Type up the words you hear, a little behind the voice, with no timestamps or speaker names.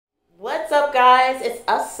guys? It's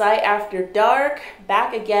us, Sight After Dark,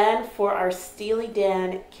 back again for our Steely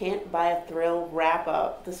Dan Can't Buy a Thrill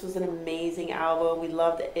wrap-up. This was an amazing album. We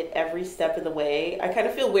loved it every step of the way. I kind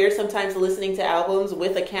of feel weird sometimes listening to albums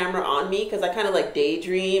with a camera on me because I kind of like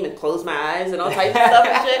daydream and close my eyes and all types of stuff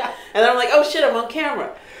and shit. And then I'm like, oh shit, I'm on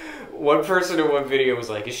camera. One person in one video was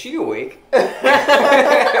like, is she awake? I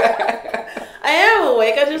am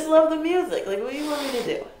awake. I just love the music. Like, what do you want me to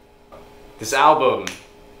do? This album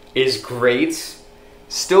is great.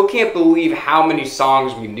 Still can't believe how many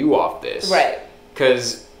songs we knew off this. Right.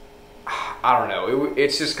 Because, I don't know,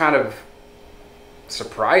 it's just kind of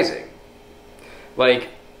surprising. Like,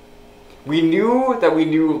 we knew that we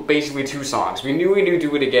knew basically 2 songs. We knew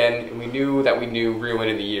Do It Again, and we knew that we knew Real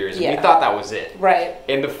Into the Years. And we thought that was it. Right.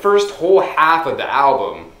 And the first whole half of the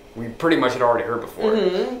album, we pretty much had already heard before.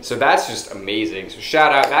 Mm-hmm. So that's just amazing. So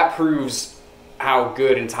shout out, that proves how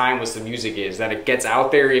good and timeless the music is, that it gets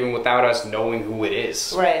out there even without us knowing who it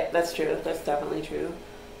is. Right, that's true. That's definitely true.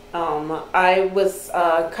 I was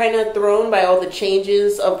kind of thrown by all the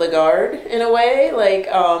changes of the guard in a way. Like,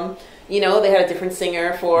 you know, they had a different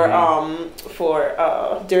singer for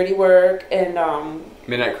Dirty Work and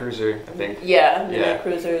Midnight Cruiser, I think. Yeah, Midnight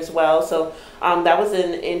Cruiser as well. So that was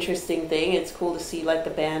an interesting thing. It's cool to see like the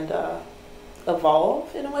band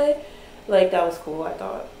evolve in a way. Like, that was cool, I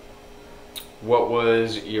thought. What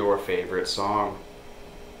was your favorite song?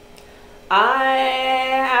 I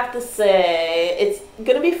have to say it's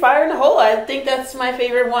gonna be Fire in the Hole. I think that's my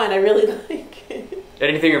favorite one. I really like it.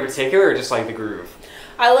 Anything in particular, or just like the groove?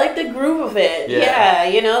 I like the groove of it. Yeah,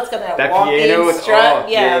 you know, it's got that walking piano strut.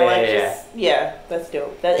 Yeah, that's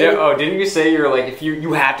dope. Oh, didn't you say you're like, if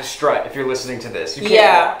you have to strut if you're listening to this? You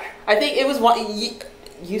can't walk. I think it was one.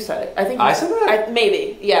 You said it. I think I said that.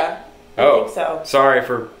 Maybe. Yeah. I think so. Sorry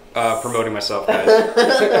for promoting myself, guys.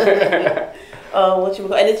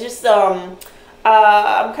 And it's just I'm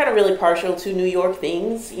kind of really partial to New York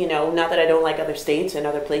things, you know, not that I don't like other states and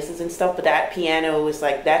other places and stuff, but that piano is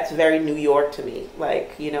like, that's very New York to me,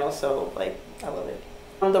 like, you know, so like I love it.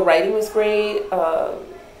 The writing was great, the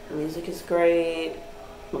music is great.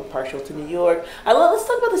 I'm partial to New York. Let's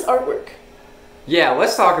talk about this artwork. Yeah,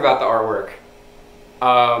 let's talk about the artwork.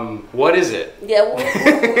 What is it? Yeah,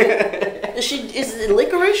 is it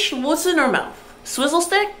licorice? What's in her mouth? Swizzle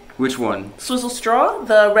stick? Which one? Swizzle straw?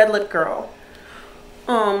 The red lip girl.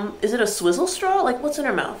 Is it a swizzle straw? Like, what's in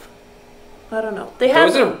her mouth? I don't know.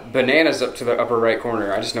 Those are bananas up to the upper right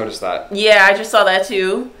corner. I just noticed that. Yeah, I just saw that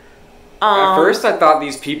too. At first, I thought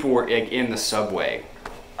these people were like, in the subway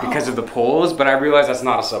because of the poles, but I realized that's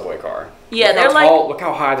not a subway car. Yeah, they're like... Look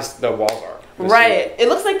how high the walls are. Right. It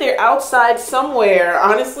looks like they're outside somewhere,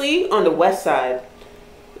 honestly, on the west side.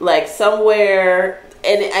 Like somewhere,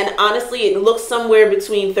 and honestly, it looks somewhere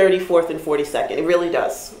between 34th and 42nd. It really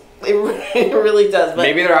does. It really does. But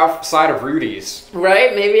maybe they're outside of Rudy's.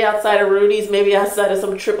 Right? Maybe outside of Rudy's. Maybe outside of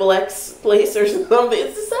some XXX place or something.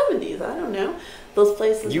 It's the 70s. I don't know. Those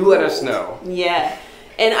places. You let us know. Yeah.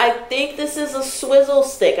 And I think this is a swizzle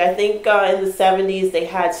stick. I think in the 70s they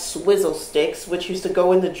had swizzle sticks, which used to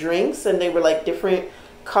go in the drinks, and they were like different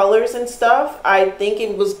colors and stuff. I think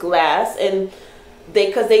it was glass, and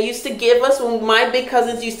because they used to give us, when my big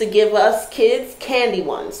cousins used to give us kids candy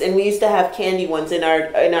ones, and we used to have candy ones in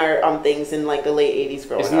our things in like the late 80s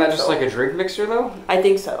growing up. Isn't that just like a drink mixer though? I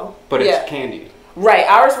think so. But it's candy. Right,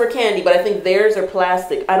 ours were candy, but I think theirs are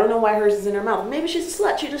plastic. I don't know why hers is in her mouth. Maybe she's a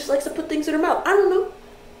slut. She just likes to put things in her mouth. I don't know.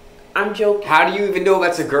 I'm joking. How do you even know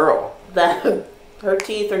that's a girl? That her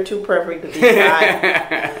teeth are too perfect to be fine.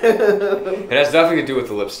 It has nothing to do with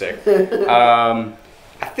the lipstick. I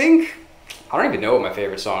think, I don't even know what my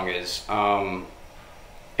favorite song is.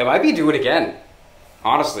 It might be Do It Again.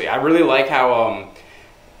 Honestly, I really like how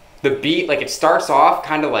the beat, like it starts off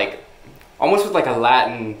kind of like, almost with like a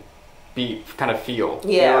Latin beat kind of feel.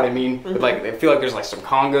 Yeah. You know what I mean? Mm-hmm. But like, I feel like there's like some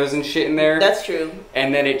congas and shit in there. That's true.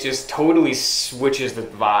 And then it just totally switches the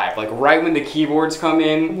vibe. Like right when the keyboards come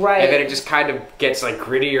in. Right. And then it just kind of gets like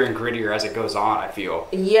grittier and grittier as it goes on, I feel.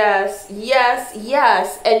 Yes, yes,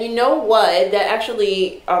 yes. And you know what? That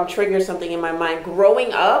actually triggers something in my mind.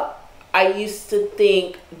 Growing up, I used to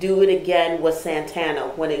think Do It Again was Santana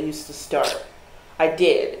when it used to start. I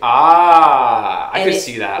did. I could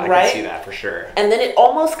see that. I could see that for sure. And then it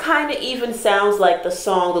almost kind of even sounds like the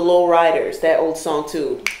song, The Low Riders, that old song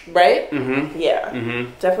too, right? Mm-hmm. Yeah.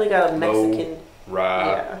 Mm-hmm. Definitely got a Mexican.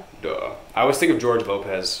 I always think of George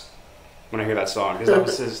Lopez when I hear that song, because that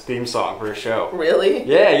was his theme song for his show. Really?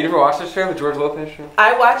 Yeah, you never watched this show, the George Lopez show?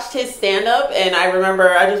 I watched his stand-up, and I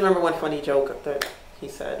just remember one funny joke that he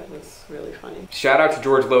said. It was really funny. Shout out to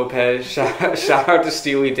George Lopez. Shout out to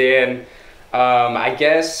Steely Dan. I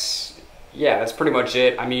guess yeah, that's pretty much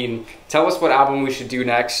it. I mean, tell us what album we should do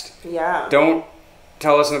next. Yeah. Don't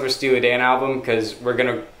tell us another Steely Dan album, because we're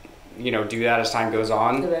gonna, you know, do that as time goes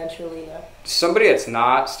on. Eventually, yeah. Somebody that's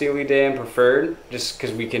not Steely Dan preferred, just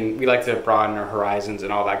because we like to broaden our horizons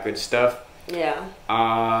and all that good stuff. Yeah.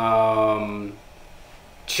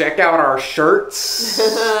 Check out our shirts.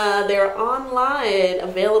 They're online,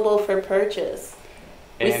 available for purchase.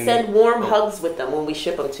 We And- send warm hugs with them when we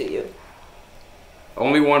ship them to you.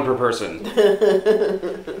 Only one per person.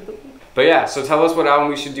 But yeah, so tell us what album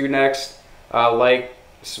we should do next. Like,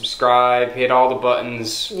 subscribe, hit all the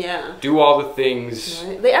buttons. Yeah. Do all the things.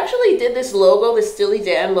 Right. They actually did this logo, this Steely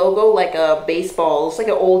Dan logo, like a baseball. It's like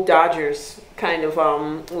an old Dodgers kind of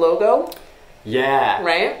logo. Yeah.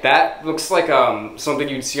 Right? That looks like something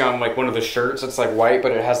you'd see on like one of the shirts. It's like white,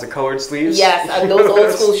 but it has the colored sleeves. Yes, those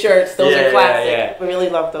old school shirts. Those Yeah, are classic. yeah. We really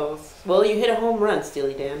love those. Well, you hit a home run,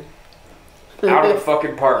 Steely Dan. Out of the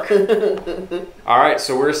fucking park. Alright,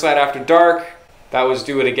 so we're S.A.D After Dark. That was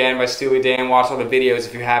Do It Again by Steely Dan. Watch all the videos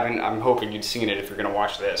if you haven't. I'm hoping you'd seen it if you're going to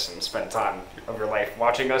watch this and spend time of your life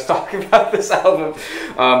watching us talk about this album.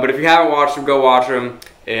 But if you haven't watched them, go watch them.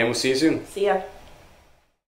 And we'll see you soon. See ya.